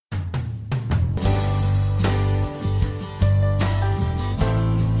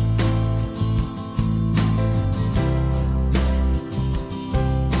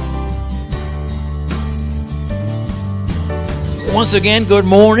Once again, good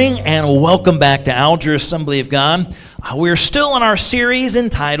morning and welcome back to Alger Assembly of God. We're still in our series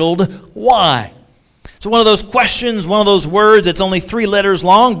entitled, Why? It's one of those questions, one of those words, it's only 3 letters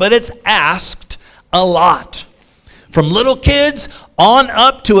long, but it's asked a lot. From little kids on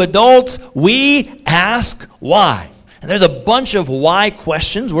up to adults, we ask why. And there's a bunch of why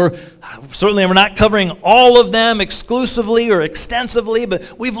questions. We're not covering all of them exclusively or extensively,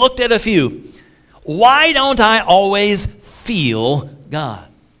 but we've looked at a few. Why don't I always feel God?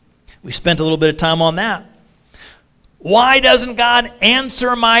 We spent a little bit of time on that. Why doesn't God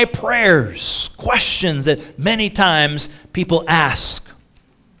answer my prayers? Questions that many times people ask.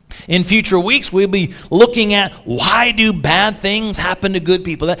 In future weeks, we'll be looking at why do bad things happen to good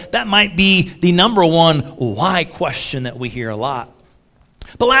people? That might be the number one why question that we hear a lot.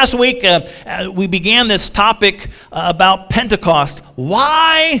 But last week, we began this topic about Pentecost.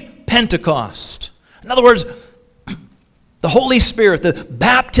 Why Pentecost? In other words, the Holy Spirit, the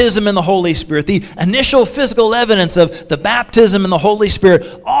baptism in the Holy Spirit, the initial physical evidence of the baptism in the Holy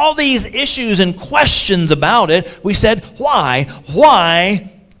Spirit, all these issues and questions about it, we said, why?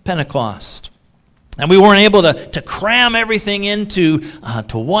 Why Pentecost? And we weren't able to cram everything into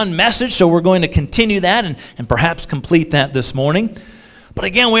to one message, so we're going to continue that and perhaps complete that this morning. But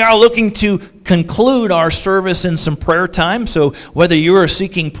again, we are looking to conclude our service in some prayer time. So whether you are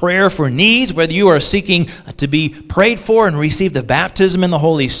seeking prayer for needs, whether you are seeking to be prayed for and receive the baptism in the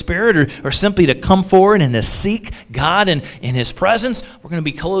Holy Spirit, or simply to come forward and to seek God in His presence, we're going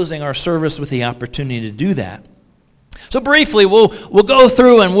to be closing our service with the opportunity to do that. So briefly, we'll go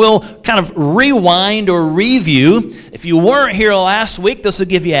through and we'll kind of rewind or review. If you weren't here last week, this will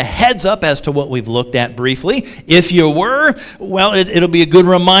give you a heads up as to what we've looked at briefly. If you were, well, it'll be a good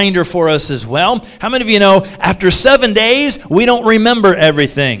reminder for us as well. How many of you know after 7 days, we don't remember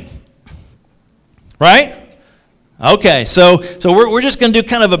everything? Right? Okay, so we're just going to do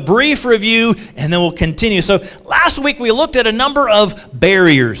kind of a brief review, and then we'll continue. So last week we looked at a number of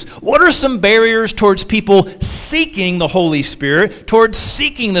barriers. What are some barriers towards people seeking the Holy Spirit, towards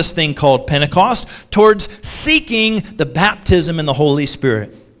seeking this thing called Pentecost, towards seeking the baptism in the Holy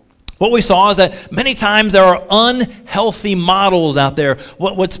Spirit? What we saw is that many times there are unhealthy models out there.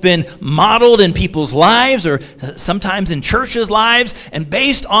 What's been modeled in people's lives or sometimes in churches' lives, and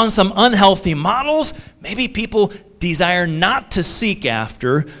based on some unhealthy models, maybe people desire not to seek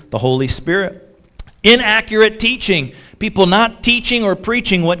after the Holy Spirit. Inaccurate teaching, people not teaching or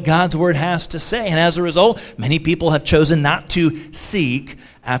preaching what God's Word has to say. And as a result, many people have chosen not to seek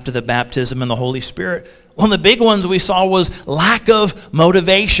after the baptism in the Holy Spirit. One of the big ones we saw was lack of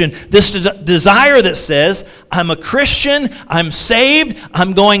motivation. This desire that says, I'm a Christian, I'm saved,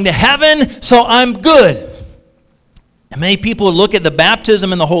 I'm going to heaven, so I'm good. And many people look at the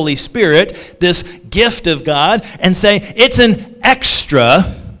baptism in the Holy Spirit, this gift of God, and say it's an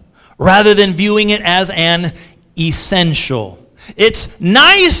extra rather than viewing it as an essential. It's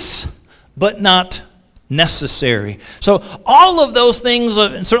nice, but not necessary. So all of those things,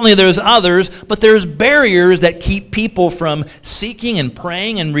 and certainly there's others, but there's barriers that keep people from seeking and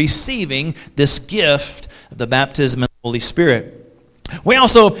praying and receiving this gift of the baptism of the Holy Spirit. We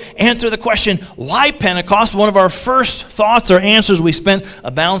also answer the question, why Pentecost? One of our first thoughts or answers we spent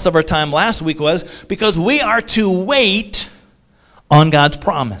a balance of our time last week was because we are to wait on God's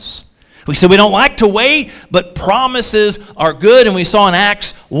promise. We said we don't like to wait, but promises are good. And we saw in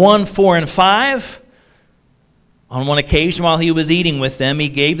Acts 1, 4, and 5, on one occasion while he was eating with them, he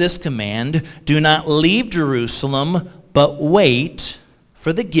gave this command, do not leave Jerusalem, but wait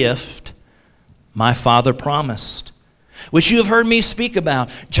for the gift my Father promised, which you have heard me speak about.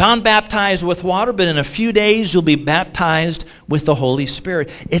 John baptized with water, but in a few days you'll be baptized with the Holy Spirit.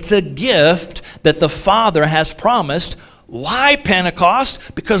 It's a gift that the Father has promised. Why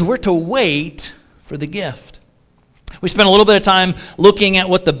Pentecost? Because we're to wait for the gift. We spent a little bit of time looking at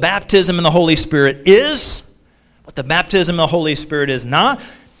what the baptism in the Holy Spirit is, what the baptism in the Holy Spirit is not.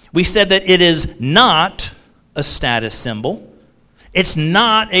 We said that it is not a status symbol. It's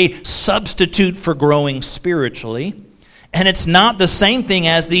not a substitute for growing spiritually. And it's not the same thing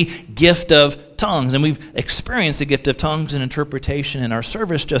as the gift of tongues. And we've experienced the gift of tongues and interpretation in our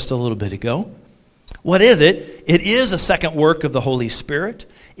service just a little bit ago. What is it? It is a second work of the Holy Spirit.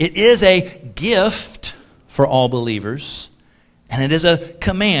 It is a gift for all believers. And it is a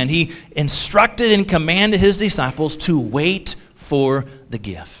command. He instructed and commanded his disciples to wait for the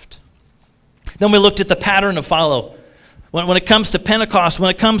gift. Then we looked at the pattern to follow. When it comes to Pentecost, when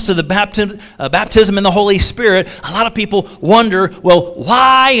it comes to the baptism in the Holy Spirit, a lot of people wonder, well,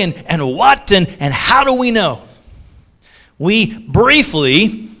 why and what and how do we know? We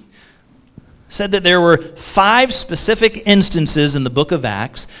briefly said that there were 5 specific instances in the book of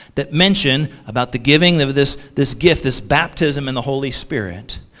Acts that mention about the giving of this gift, this baptism in the Holy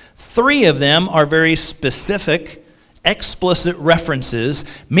Spirit. 3 of them are very specific, explicit references,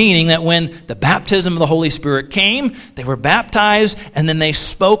 meaning that when the baptism of the Holy Spirit came, they were baptized, and then they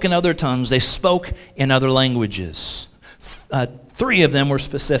spoke in other tongues. They spoke in other languages. 3 of them were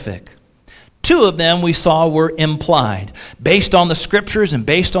specific. 2 of them we saw were implied. Based on the scriptures and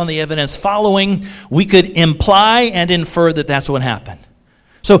based on the evidence following, we could imply and infer that that's what happened.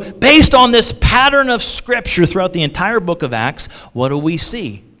 So based on this pattern of scripture throughout the entire book of Acts, what do we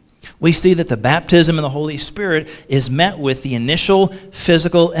see? We see that the baptism in the Holy Spirit is met with the initial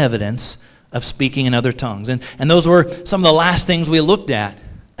physical evidence of speaking in other tongues. And those were some of the last things we looked at.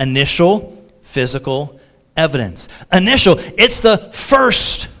 Initial physical evidence. Initial, it's the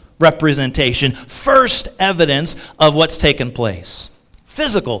first representation, first evidence of what's taken place.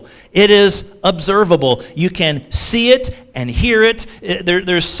 Physical, it is observable. You can see it and hear it.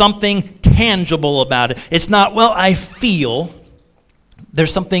 There's something tangible about it. It's not, well, I feel.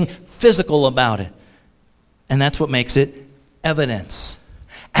 There's something physical about it. And that's what makes it evidence.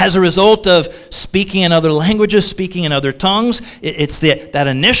 As a result of speaking in other languages, speaking in other tongues, it's that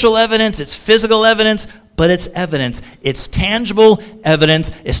initial evidence, it's physical evidence, but it's evidence. It's tangible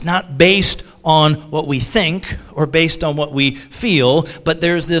evidence. It's not based on what we think or based on what we feel, but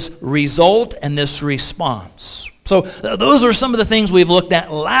there's this result and this response. So those are some of the things we've looked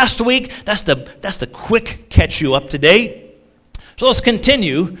at last week. That's the quick catch you up to date. So let's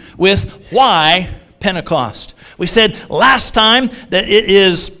continue with why Pentecost. We said last time that it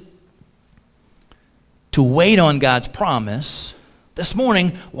is to wait on God's promise. This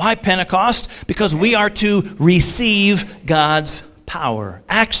morning, why Pentecost? Because we are to receive God's power.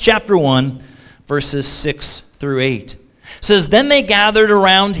 Acts chapter 1, verses 6 through 8. Says, "Then they gathered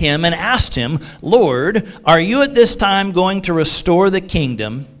around him and asked him, 'Lord, are you at this time going to restore the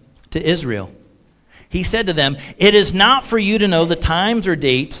kingdom to Israel?' He said to them, 'It is not for you to know the times or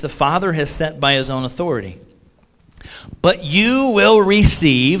dates the Father has set by his own authority. But you will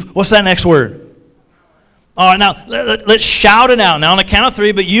receive,'" what's that next word? All right, now let's shout it out. Now on the count of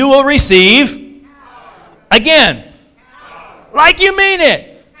 3, "But you will receive," again, like you mean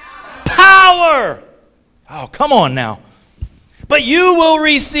it, power. Oh, come on now. "But you will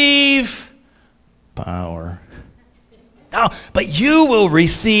receive power." Now, but you will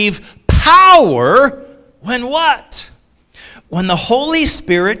receive power when what? When the Holy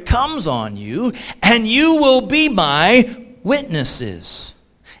Spirit comes on you, and you will be my witnesses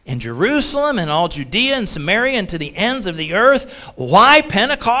in Jerusalem and all Judea and Samaria and to the ends of the earth. Why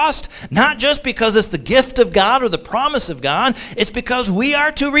Pentecost? Not just because it's the gift of God or the promise of God. It's because we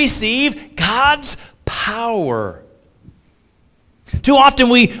are to receive God's power. Too often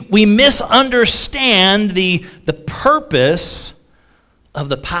we misunderstand the purpose of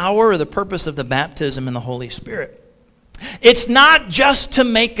the power or the purpose of the baptism in the Holy Spirit. It's not just to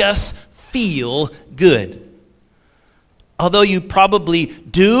make us feel good. Although you probably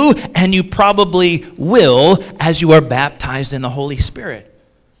do and you probably will as you are baptized in the Holy Spirit.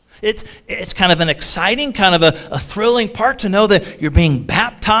 It's kind of an exciting, kind of a thrilling part to know that you're being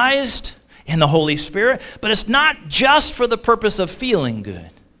baptized in the Holy Spirit. But it's not just for the purpose of feeling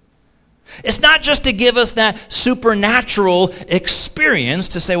good. It's not just to give us that supernatural experience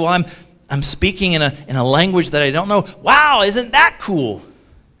to say, well, I'm speaking in a language that I don't know. Wow, isn't that cool?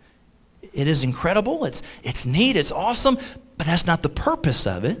 It is incredible. It's neat. It's awesome. But that's not the purpose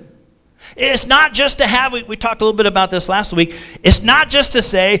of it. It's not just to have, we talked a little bit about this last week. It's not just to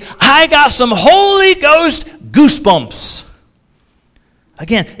say, I got some Holy Ghost goosebumps.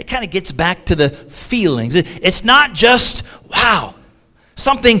 Again, it kind of gets back to the feelings. It's not just, wow,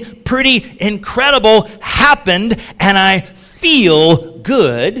 something pretty incredible happened and I feel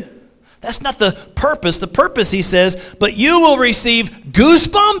good. That's not the purpose. The purpose, he says, but you will receive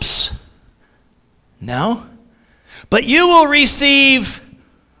goosebumps? No. But you will receive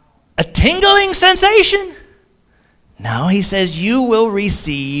a tingling sensation? No, he says you will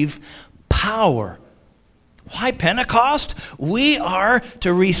receive power. Why Pentecost? We are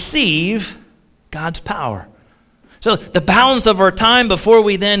to receive God's power. So the balance of our time before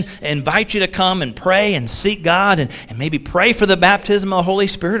we then invite you to come and pray and seek God and maybe pray for the baptism of the Holy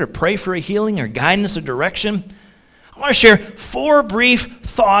Spirit or pray for a healing or guidance or direction, I want to share 4 brief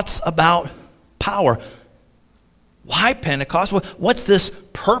thoughts about power. Why Pentecost? What's this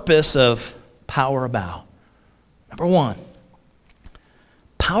purpose of power about? Number 1,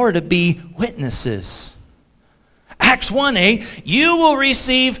 power to be witnesses. Acts 1:8, you will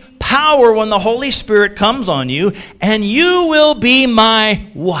receive power when the Holy Spirit comes on you, and you will be my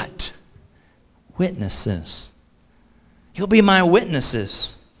what? witnesses. You'll be my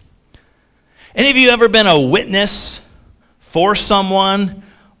witnesses. Any of you ever been a witness for someone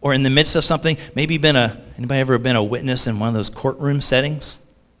or in the midst of something? Maybe anybody ever been a witness in one of those courtroom settings?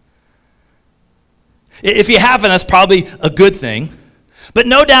 If you haven't, that's probably a good thing. But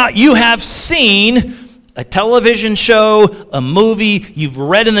no doubt you have seen a television show, a movie, you've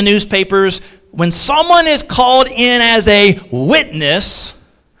read in the newspapers. When someone is called in as a witness,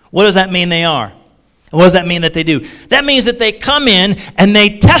 what does that mean they are? What does that mean that they do? That means that they come in and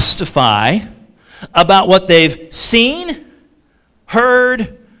they testify about what they've seen,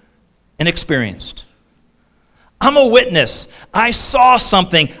 heard, and experienced. I'm a witness. I saw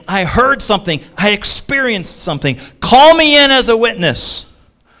something. I heard something. I experienced something. Call me in as a witness.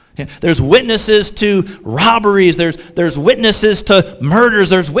 There's witnesses to robberies. There's witnesses to murders.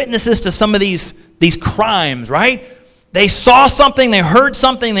 There's witnesses to some of these crimes, right? They saw something. They heard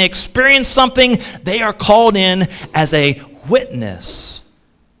something. They experienced something. They are called in as a witness.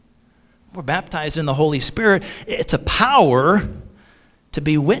 We're baptized in the Holy Spirit. It's a power to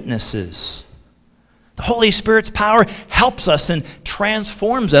be witnesses. The Holy Spirit's power helps us and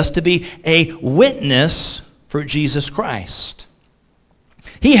transforms us to be a witness for Jesus Christ.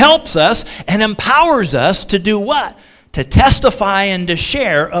 He helps us and empowers us to do what? To testify and to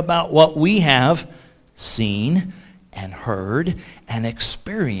share about what we have seen and heard and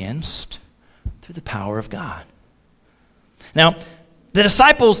experienced through the power of God. Now, the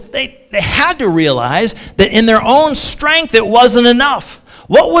disciples, they had to realize that in their own strength it wasn't enough.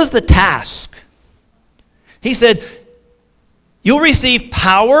 What was the task? He said, you'll receive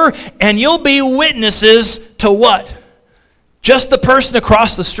power and you'll be witnesses to what? Just the person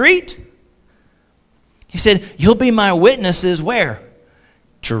across the street? He said, you'll be my witnesses where?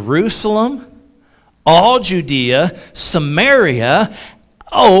 Jerusalem, all Judea, Samaria,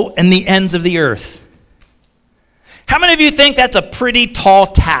 and the ends of the earth. How many of you think that's a pretty tall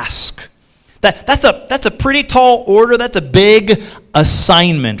task? That's a pretty tall order. That's a big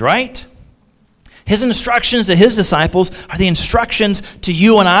assignment, right? His instructions to his disciples are the instructions to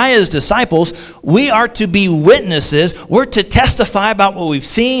you and I as disciples. We are to be witnesses. We're to testify about what we've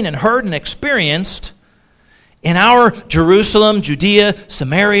seen and heard and experienced in our Jerusalem, Judea,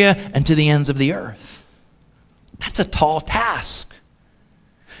 Samaria, and to the ends of the earth. That's a tall task.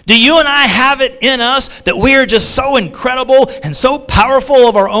 Do you and I have it in us that we are just so incredible and so powerful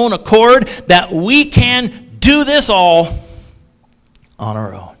of our own accord that we can do this all on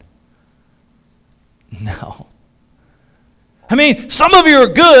our own? No. I mean, some of you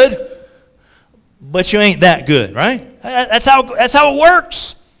are good, but you ain't that good, right? That's how it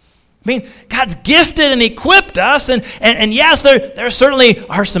works. I mean, God's gifted and equipped us, and yes, there certainly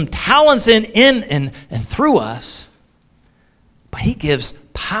are some talents in and through us, but He gives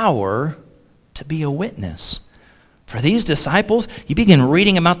power to be a witness. For these disciples, you begin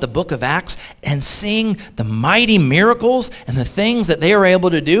reading about the book of Acts and seeing the mighty miracles and the things that they were able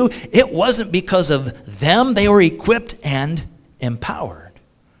to do. It wasn't because of them. They were equipped and empowered.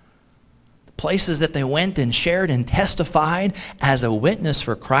 The places that they went and shared and testified as a witness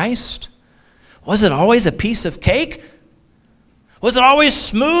for Christ, was it always a piece of cake? Was it always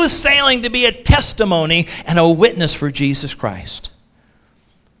smooth sailing to be a testimony and a witness for Jesus Christ?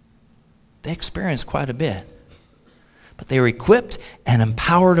 They experienced quite a bit. But they were equipped and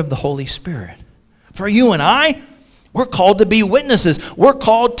empowered of the Holy Spirit. For you and I, we're called to be witnesses. We're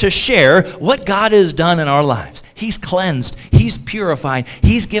called to share what God has done in our lives. He's cleansed. He's purified.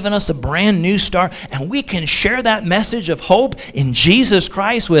 He's given us a brand new start. And we can share that message of hope in Jesus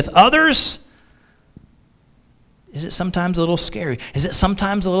Christ with others. Is it sometimes a little scary? Is it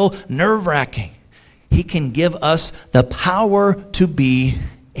sometimes a little nerve-wracking? He can give us the power to be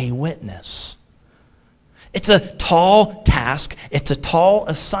a witness. It's a tall task. It's a tall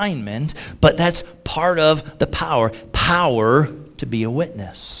assignment, but that's part of the power to be a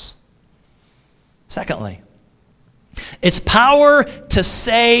witness. Secondly, it's power to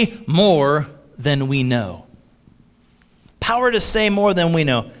say more than we know. Power to say more than we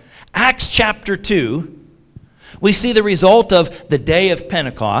know. Acts chapter 2, we see the result of the day of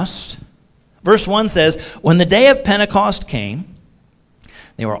Pentecost. Verse 1 says, when the day of Pentecost came,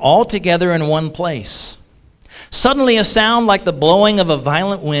 they were all together in one place. Suddenly a sound like the blowing of a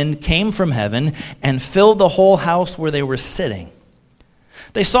violent wind came from heaven and filled the whole house where they were sitting.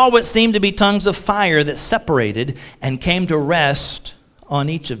 They saw what seemed to be tongues of fire that separated and came to rest on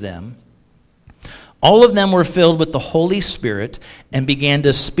each of them. All of them were filled with the Holy Spirit and began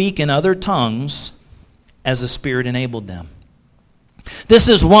to speak in other tongues as the Spirit enabled them. This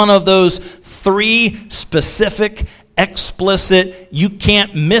is one of those three specific explicit, you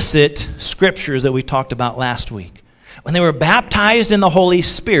can't miss it scriptures that we talked about last week. When they were baptized in the Holy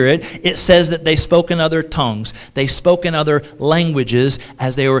Spirit, it says that they spoke in other tongues. They spoke in other languages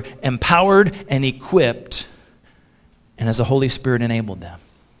as they were empowered and equipped, and as the Holy Spirit enabled them.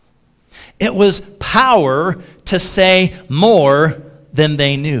 It was power to say more than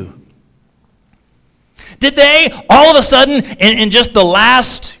they knew. Did they, all of a sudden, in just the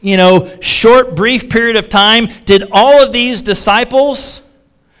last, short, brief period of time, did all of these disciples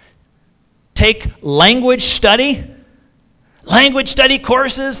take language study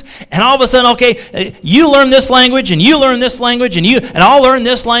courses, and all of a sudden, okay, you learn this language, and you learn this language, and I'll learn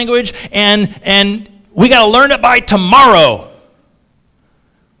this language, and we got to learn it by tomorrow?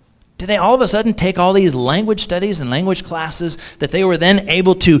 Did they all of a sudden take all these language studies and language classes that they were then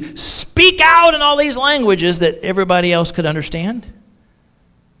able to speak out in all these languages that everybody else could understand?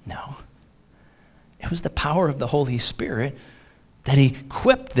 No. It was the power of the Holy Spirit that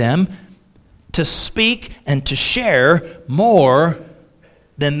equipped them to speak and to share more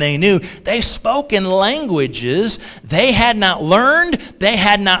than they knew. They spoke in languages they had not learned, they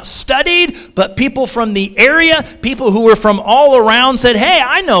had not studied, but people from the area, people who were from all around said, hey,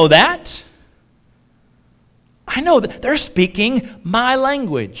 I know that. I know that they're speaking my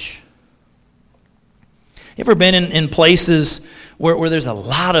language. You ever been in places where there's a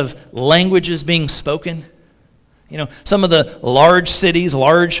lot of languages being spoken? Some of the large cities,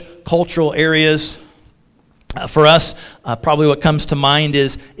 large cultural areas. For us, probably what comes to mind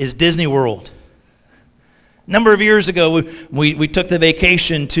is Disney World. A number of years ago, we took the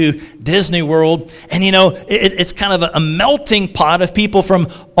vacation to Disney World, and it's kind of a melting pot of people from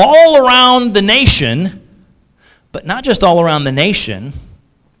all around the nation, but not just all around the nation.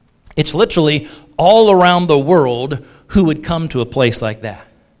 It's literally all around the world who would come to a place like that.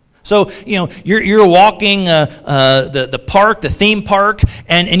 So, you're walking the park, the theme park,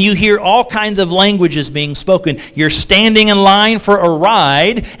 and you hear all kinds of languages being spoken. You're standing in line for a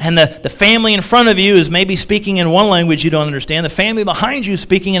ride, and the family in front of you is maybe speaking in one language you don't understand. The family behind you is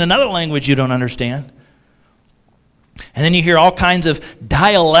speaking in another language you don't understand. And then you hear all kinds of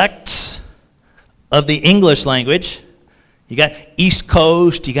dialects of the English language. You got East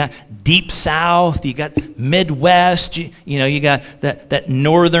Coast, you got Deep South, you got Midwest, you got that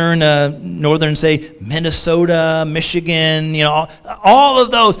northern, say, Minnesota, Michigan, all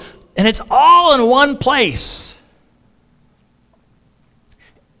of those. And it's all in one place.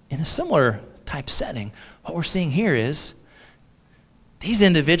 In a similar type setting, what we're seeing here is these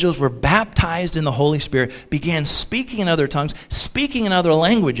individuals were baptized in the Holy Spirit, began speaking in other tongues, speaking in other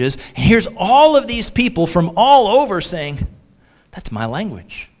languages, and here's all of these people from all over saying, that's my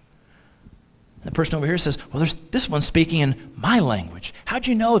language. And the person over here says, well, there's this one speaking in my language. How'd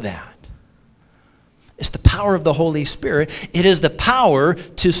you know that? It's the power of the Holy Spirit. It is the power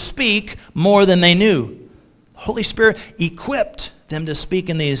to speak more than they knew. The Holy Spirit equipped them to speak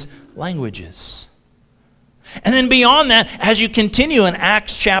in these languages. And then beyond that, as you continue in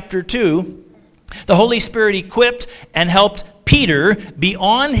Acts chapter 2, the Holy Spirit equipped and helped Peter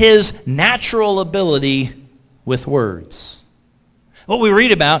beyond his natural ability with words. What we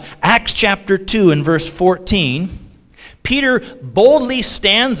read about, Acts chapter 2 and verse 14, Peter boldly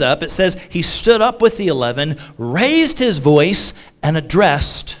stands up. It says he stood up with the 11, raised his voice, and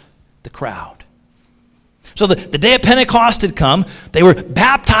addressed the crowd. So the day of Pentecost had come. They were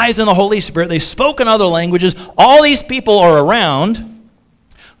baptized in the Holy Spirit. They spoke in other languages. All these people are around.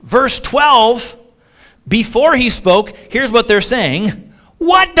 Verse 12, before he spoke, here's what they're saying.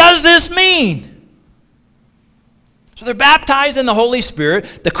 What does this mean? So they're baptized in the Holy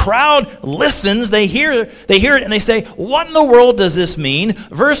Spirit. The crowd listens. They hear it, and they say, what in the world does this mean?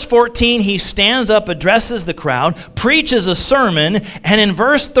 Verse 14, he stands up, addresses the crowd, preaches a sermon, and in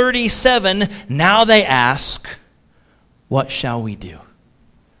verse 37, now they ask, what shall we do?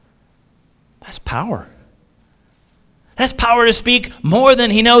 That's power. That's power to speak more than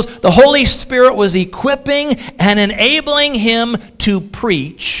he knows. The Holy Spirit was equipping and enabling him to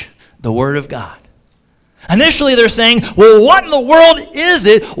preach the Word of God. Initially, they're saying, well, what in the world is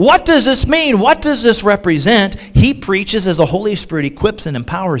it? What does this mean? What does this represent? He preaches as the Holy Spirit equips and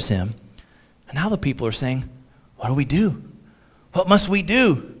empowers him. And now the people are saying, what do we do? What must we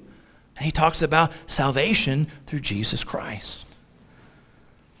do? And he talks about salvation through Jesus Christ.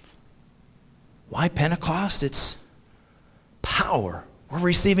 Why Pentecost? It's power. We're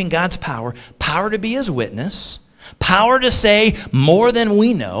receiving God's power. Power to be his witness. Power to say more than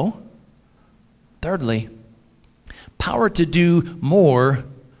we know. Thirdly, power to do more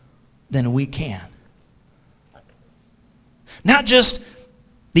than we can. Not just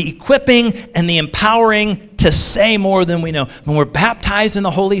The equipping and the empowering to say more than we know. When we're baptized in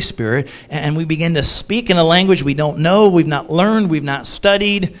the Holy Spirit and we begin to speak in a language we don't know, we've not learned, we've not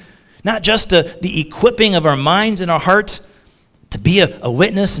studied, not just the equipping of our minds and our hearts to be a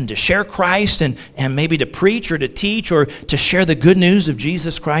witness and to share Christ and maybe to preach or to teach or to share the good news of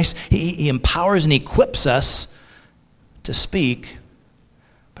Jesus Christ. He empowers and equips us to speak,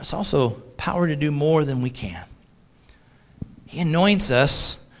 but it's also power to do more than we can. He anoints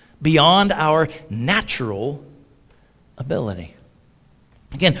us beyond our natural ability.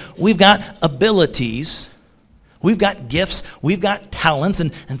 Again, we've got abilities, we've got gifts, we've got talents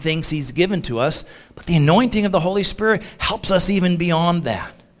and things He's given to us, but the anointing of the Holy Spirit helps us even beyond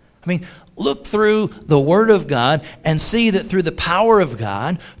that. I mean, look through the Word of God and see that through the power of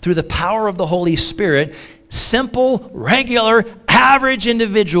God, through the power of the Holy Spirit, simple, regular, average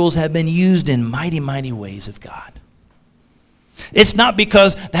individuals have been used in mighty, mighty ways of God. It's not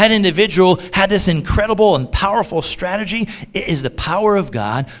because that individual had this incredible and powerful strategy. It is the power of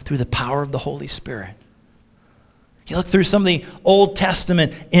God through the power of the Holy Spirit. You look through some of the Old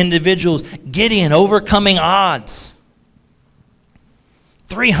Testament individuals, Gideon overcoming odds.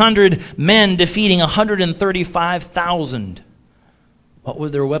 300 men defeating 135,000. What were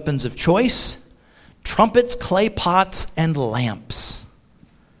their weapons of choice? Trumpets, clay pots, and lamps.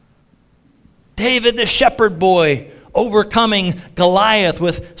 David the shepherd boy overcoming Goliath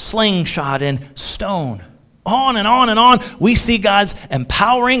with slingshot and stone. On and on and on. We see God's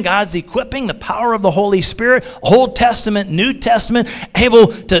empowering, God's equipping, the power of the Holy Spirit, Old Testament, New Testament, able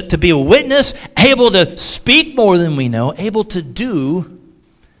to be a witness, able to speak more than we know, able to do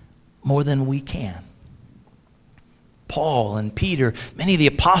more than we can. Paul and Peter, many of the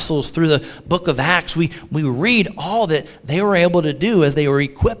apostles through the book of Acts, we read all that they were able to do as they were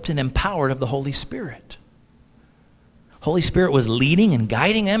equipped and empowered of the Holy Spirit. Holy Spirit was leading and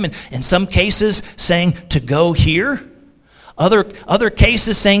guiding them, and in some cases saying to go here, other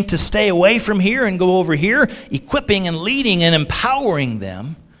cases saying to stay away from here and go over here, equipping and leading and empowering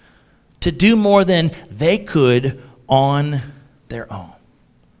them to do more than they could on their own.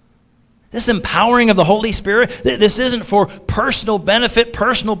 This empowering of the Holy Spirit, this isn't for personal benefit,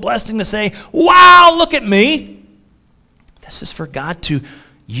 personal blessing to say, wow, look at me. This is for God to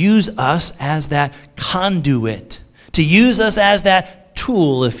use us as that conduit, to use us as that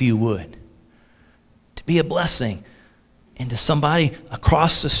tool, if you would, to be a blessing into somebody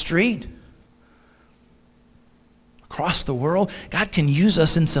across the street, across the world. God can use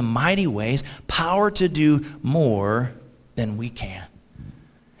us in some mighty ways, power to do more than we can.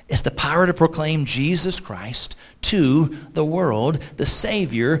 It's the power to proclaim Jesus Christ to the world, the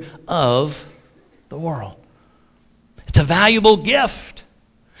Savior of the world. It's a valuable gift.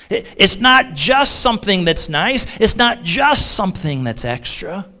 It's not just something that's nice. It's not just something that's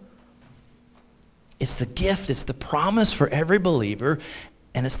extra. It's the gift. It's the promise for every believer.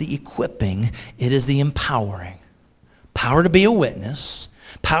 And it's the equipping. It is the empowering. Power to be a witness.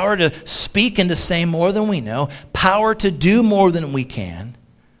 Power to speak and to say more than we know. Power to do more than we can.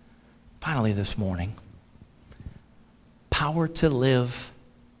 Finally this morning, power to live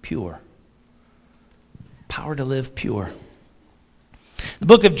pure. Power to live pure. The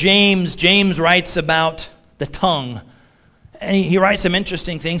book of James writes about the tongue. And he writes some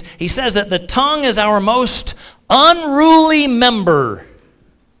interesting things. He says that the tongue is our most unruly member.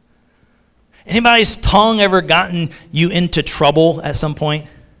 Anybody's tongue ever gotten you into trouble at some point?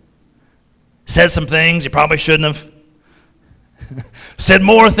 Said some things you probably shouldn't have. Said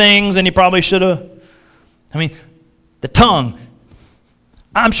more things than you probably should have. I mean, the tongue.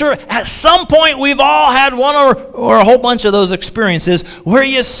 I'm sure at some point we've all had one or a whole bunch of those experiences where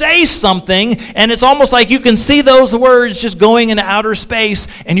you say something and it's almost like you can see those words just going into outer space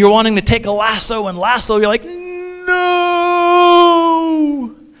and you're wanting to take a lasso and lasso. You're like, no!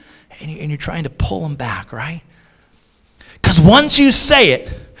 And you're trying to pull them back, right? Because once you say it,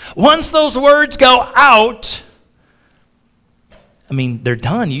 once those words go out, I mean, they're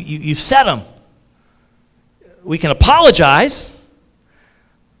done. You've said them. We can apologize,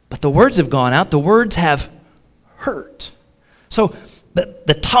 but the words have gone out. The words have hurt. So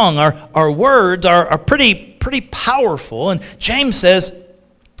the tongue, our words are pretty powerful. And James says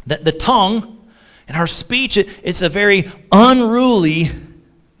that the tongue and our speech, it's a very unruly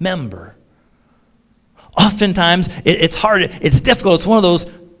member. Oftentimes, it's hard. It's difficult. It's one of those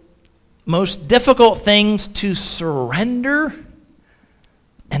most difficult things to surrender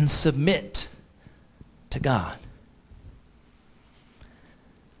and submit to God.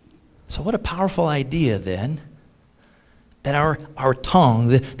 So what a powerful idea then, that our tongue,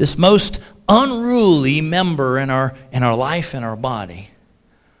 this most unruly member in our life and our body,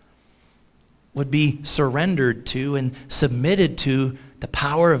 would be surrendered to and submitted to the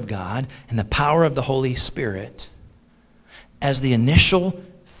power of God and the power of the Holy Spirit as the initial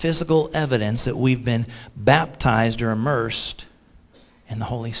physical evidence that we've been baptized or immersed in the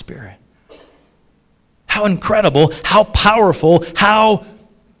Holy Spirit. How incredible, how powerful, how,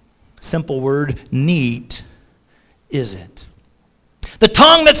 simple word, neat is it? The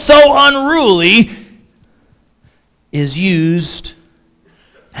tongue that's so unruly is used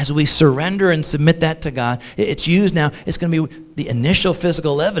as we surrender and submit that to God. It's used now. It's going to be the initial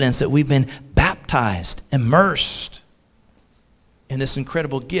physical evidence that we've been baptized, immersed in this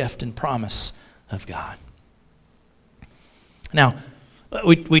incredible gift and promise of God. Now,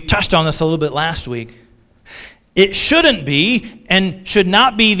 we touched on this a little bit last week. It shouldn't be and should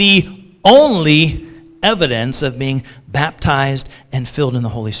not be the only evidence of being baptized and filled in the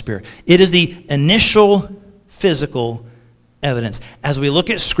Holy Spirit. It is the initial physical evidence. As we look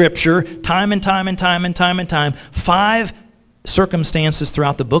at Scripture, time and time, 5 circumstances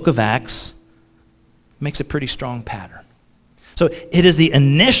throughout the book of Acts makes a pretty strong pattern. So it is the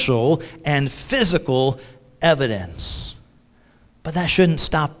initial and physical evidence. But that shouldn't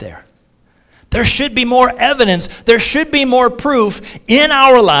stop there. There should be more evidence. There should be more proof in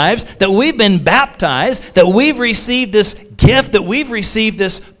our lives that we've been baptized, that we've received this gift, that we've received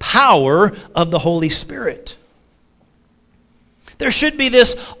this power of the Holy Spirit. There should be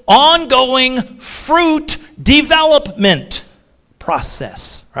this ongoing fruit development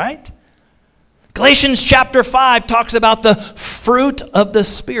process, right? Galatians chapter 5 talks about the fruit of the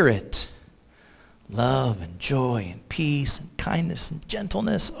Spirit. Love and joy and peace and kindness and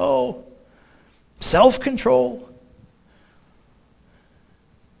gentleness. Self-control.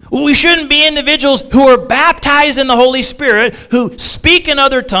 We shouldn't be individuals who are baptized in the Holy Spirit, who speak in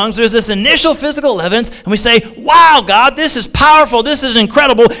other tongues. There's this initial physical evidence, and we say, wow, God, this is powerful, this is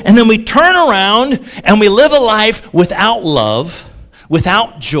incredible. And then we turn around and we live a life without love,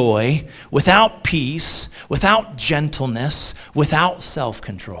 without joy, without peace, without gentleness, without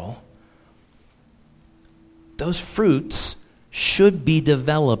self-control. Those fruits should be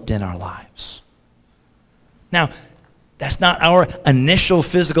developed in our lives. Now, that's not our initial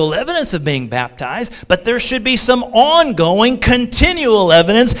physical evidence of being baptized, but there should be some ongoing, continual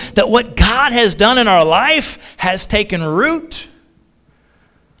evidence that what God has done in our life has taken root.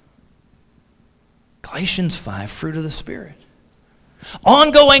 Galatians 5, fruit of the Spirit.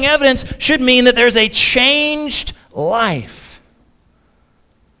 Ongoing evidence should mean that there's a changed life.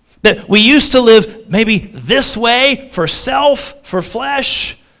 That we used to live maybe this way for self, for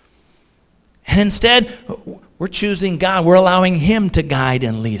flesh, and instead we're choosing God. We're allowing Him to guide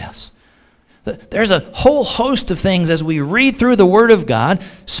and lead us. There's a whole host of things as we read through the Word of God,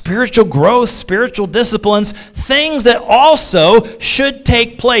 spiritual growth, spiritual disciplines, things that also should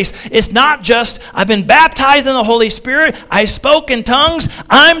take place. It's not just, I've been baptized in the Holy Spirit, I spoke in tongues,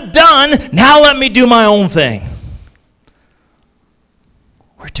 I'm done, now let me do my own thing.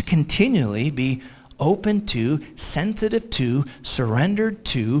 We're to continually be open to, sensitive to, surrendered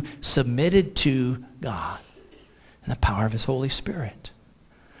to, submitted to God and the power of His Holy Spirit.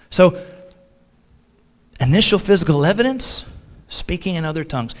 So, initial physical evidence, speaking in other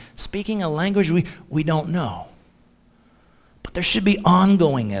tongues, speaking a language we don't know. But there should be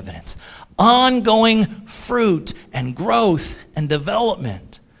ongoing evidence, ongoing fruit and growth and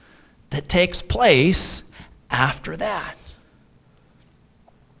development that takes place after that.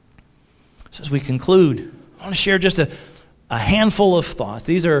 So as we conclude, I want to share just a handful of thoughts.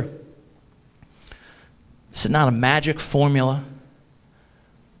 This is not a magic formula.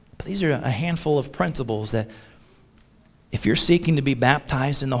 But these are a handful of principles that if you're seeking to be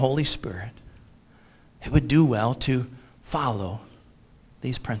baptized in the Holy Spirit, it would do well to follow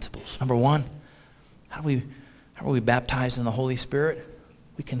these principles. Number one, how are we baptized in the Holy Spirit?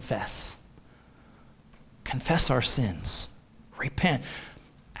 We confess. Confess our sins. Repent.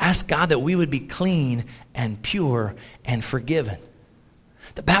 Ask God that we would be clean and pure and forgiven.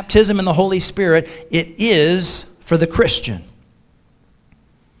 The baptism in the Holy Spirit, it is for the Christian.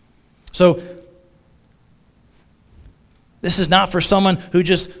 So, this is not for someone who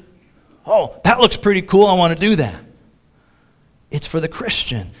just, that looks pretty cool, I want to do that. It's for the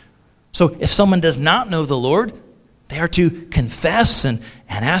Christian. So, if someone does not know the Lord, they are to confess and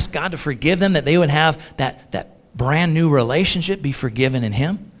ask God to forgive them, that they would have that brand new relationship, be forgiven in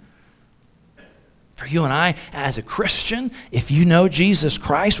Him. For you and I, as a Christian, if you know Jesus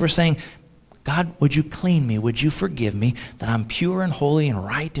Christ, we're saying, God, would you clean me? Would you forgive me that I'm pure and holy and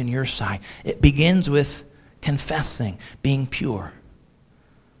right in your sight? It begins with confessing, being pure.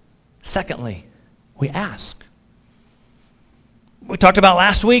 Secondly, we ask. we talked about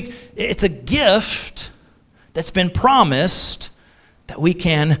last week, it's a gift that's been promised that we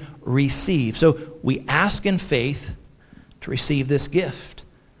can receive. So we ask in faith to receive this gift.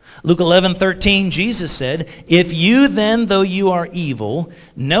 Luke 11:13, Jesus said, "If you then, though you are evil,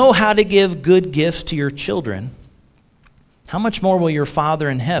 know how to give good gifts to your children, how much more will your Father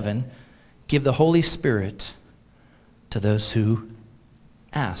in heaven give the Holy Spirit to those who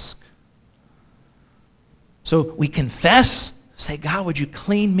ask?" So we confess, say, "God, would you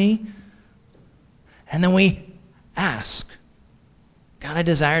clean me?" And then we ask, "God, I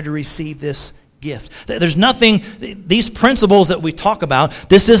desire to receive this gift." There's nothing, these principles that we talk about,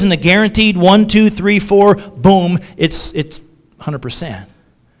 this isn't a guaranteed 1, 2, 3, 4, boom, it's 100%.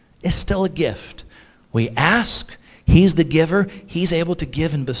 It's still a gift. We ask, He's the giver, He's able to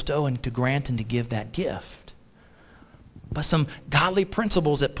give and bestow and to grant and to give that gift. But some godly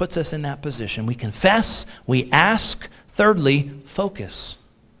principles that puts us in that position. We confess, we ask. Thirdly, focus.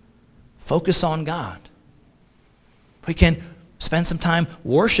 Focus on God. We can spend some time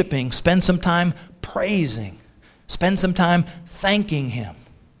worshiping, spend some time praising, spend some time thanking Him,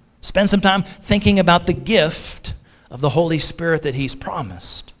 spend some time thinking about the gift of the Holy Spirit that He's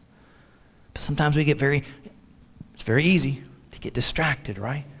promised. But sometimes it's very easy to get distracted,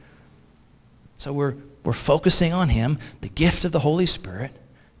 right? So we're focusing on Him, the gift of the Holy Spirit,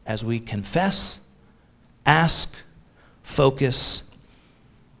 as we confess, ask, focus,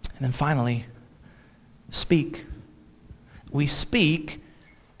 and then finally, speak. We speak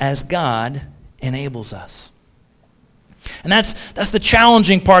as God enables us. And that's the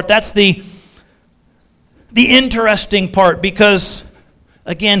challenging part. That's the interesting part, because,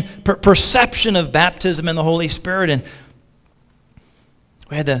 again, perception of baptism in the Holy Spirit, and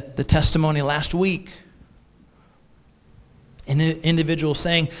we had the testimony last week. An individual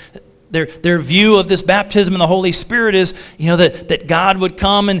saying their view of this baptism in the Holy Spirit is, that God would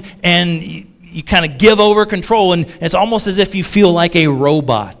come and you kind of give over control, and it's almost as if you feel like a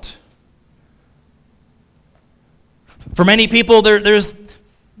robot. For many people, there's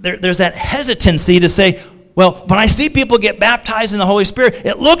that hesitancy to say, well, when I see people get baptized in the Holy Spirit,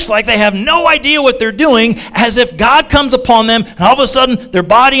 it looks like they have no idea what they're doing, as if God comes upon them, and all of a sudden, their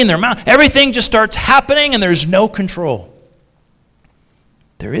body and their mouth, everything just starts happening, and there's no control.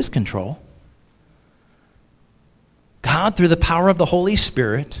 There is control. God, through the power of the Holy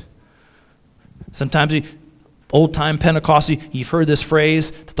Spirit, sometimes old-time Pentecostal, you've heard this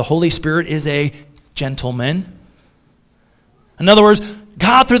phrase, that the Holy Spirit is a gentleman. In other words,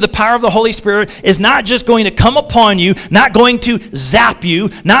 God, through the power of the Holy Spirit, is not just going to come upon you, not going to zap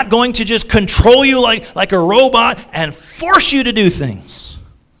you, not going to just control you like a robot and force you to do things.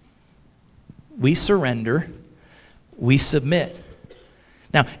 We surrender. We submit.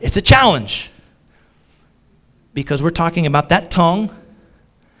 Now, it's a challenge, because we're talking about that tongue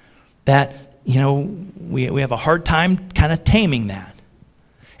that, we have a hard time kind of taming that.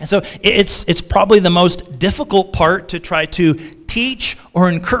 And so it's probably the most difficult part to try to teach or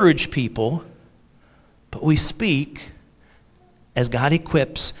encourage people, but we speak as God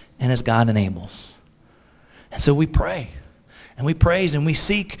equips and as God enables. And so we pray. And we praise and we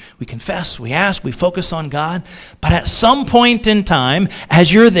seek, we confess, we ask, we focus on God. But at some point in time,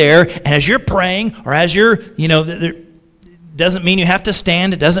 as you're there and as you're praying, or as you're, doesn't mean you have to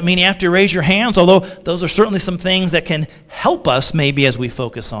stand, it doesn't mean you have to raise your hands, although those are certainly some things that can help us maybe as we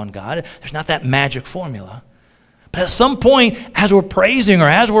focus on God. There's not that magic formula. But at some point, as we're praising or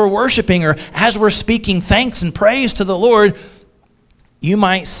as we're worshiping or as we're speaking thanks and praise to the Lord, you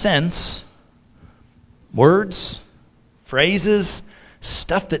might sense words, phrases,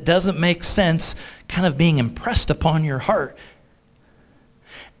 stuff that doesn't make sense kind of being impressed upon your heart.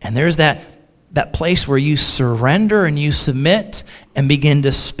 And there's that place where you surrender and you submit and begin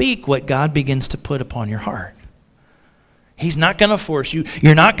to speak what God begins to put upon your heart. He's not going to force you.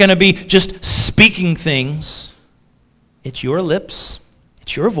 You're not going to be just speaking things. It's your lips.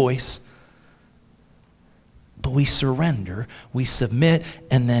 It's your voice. But we surrender, we submit,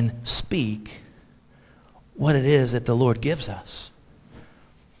 and then speak what it is that the Lord gives us.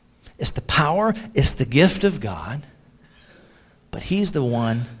 It's the power, it's the gift of God, but He's the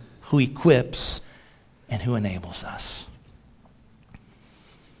one who equips and who enables us.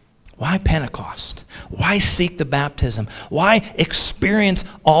 Why Pentecost? Why seek the baptism? Why experience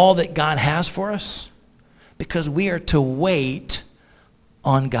all that God has for us? Because we are to wait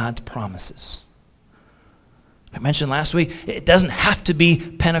on God's promises. I mentioned last week, it doesn't have to be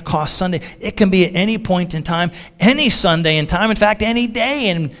Pentecost Sunday. It can be at any point in time, any Sunday in time, in fact, any day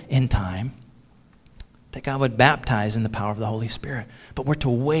in time, that God would baptize in the power of the Holy Spirit. But we're to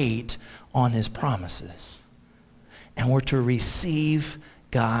wait on His promises. and we're to receive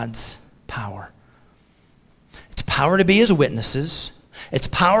God's power. It's power to be his witnesses. It's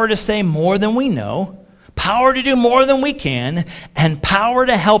power to say more than we know, power to do more than we can, and power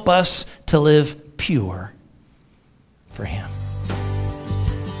to help us to live pure for him.